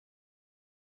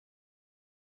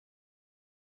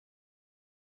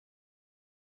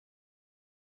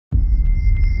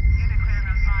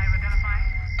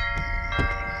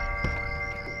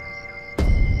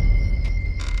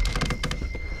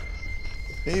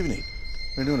Evening.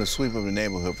 We're doing a sweep of the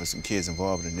neighborhood for some kids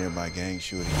involved in a nearby gang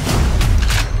shooting.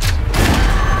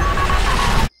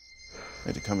 We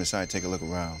had to come inside and take a look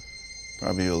around.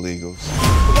 Probably illegals.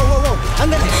 Whoa!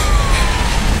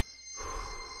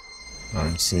 I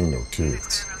ain't seen no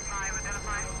kids.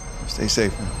 Stay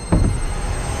safe, man.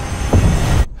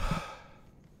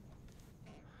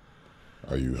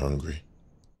 Are you hungry?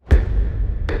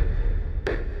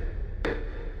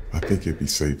 I think it'd be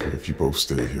safer if you both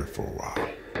stay here for a while.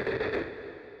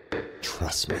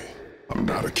 Trust me, I'm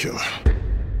not a killer.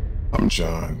 I'm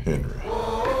John Henry.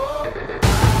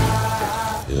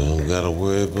 You don't gotta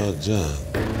worry about John.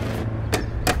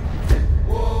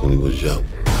 When he was young,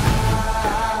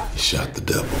 he shot the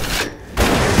devil.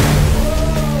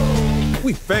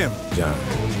 We family, John.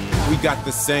 We got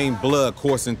the same blood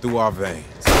coursing through our veins.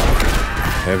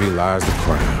 Heavy lies the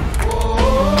crown.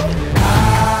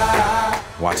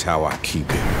 Watch how I keep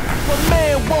it. The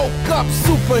man woke up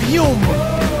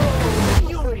superhuman.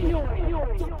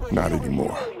 Not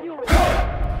anymore.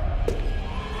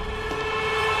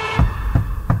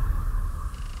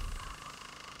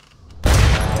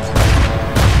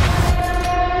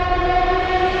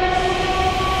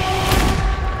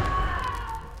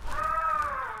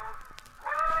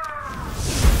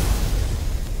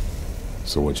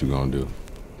 So what you gonna do?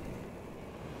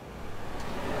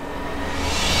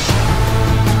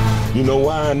 You know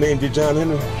why I named you John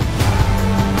Henry?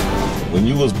 When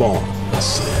you was born, I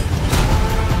said,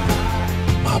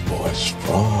 my boy's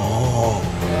strong.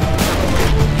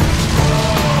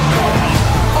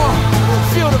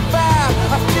 Feel the vibe,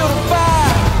 I feel the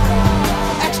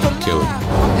vibe. Extra Kill him.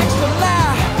 extra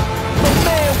live. The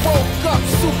man woke up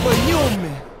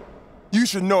superhuman. You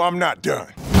should know I'm not done.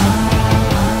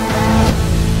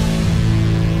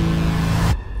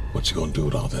 What you gonna do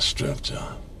with all that strength,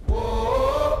 John?